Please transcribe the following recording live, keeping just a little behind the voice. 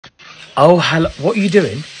Oh, hello. What are you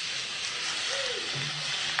doing?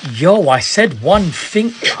 Yo, I said one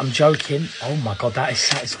thing. I'm joking. Oh my God, that is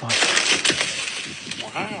satisfying.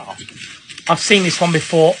 Wow. I've seen this one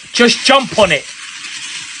before. Just jump on it.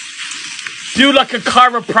 Do like a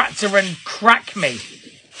chiropractor and crack me.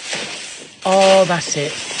 Oh, that's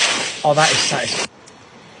it. Oh, that is satisfying.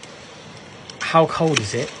 How cold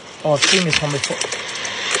is it? Oh, I've seen this one before.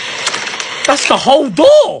 That's the whole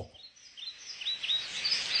door.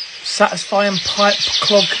 Satisfying pipe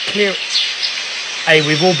clog clear. Hey,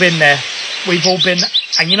 we've all been there. We've all been.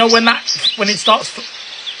 And you know when it starts.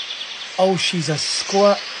 Oh, she's a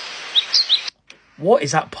squirt. What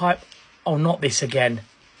is that pipe? Oh, not this again.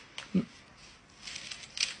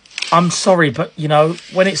 I'm sorry, but you know,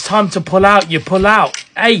 when it's time to pull out, you pull out.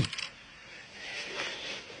 Hey.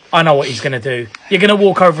 I know what he's going to do. You're going to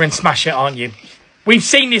walk over and smash it, aren't you? We've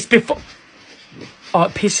seen this before. Oh,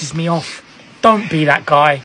 it pisses me off. Don't be that guy.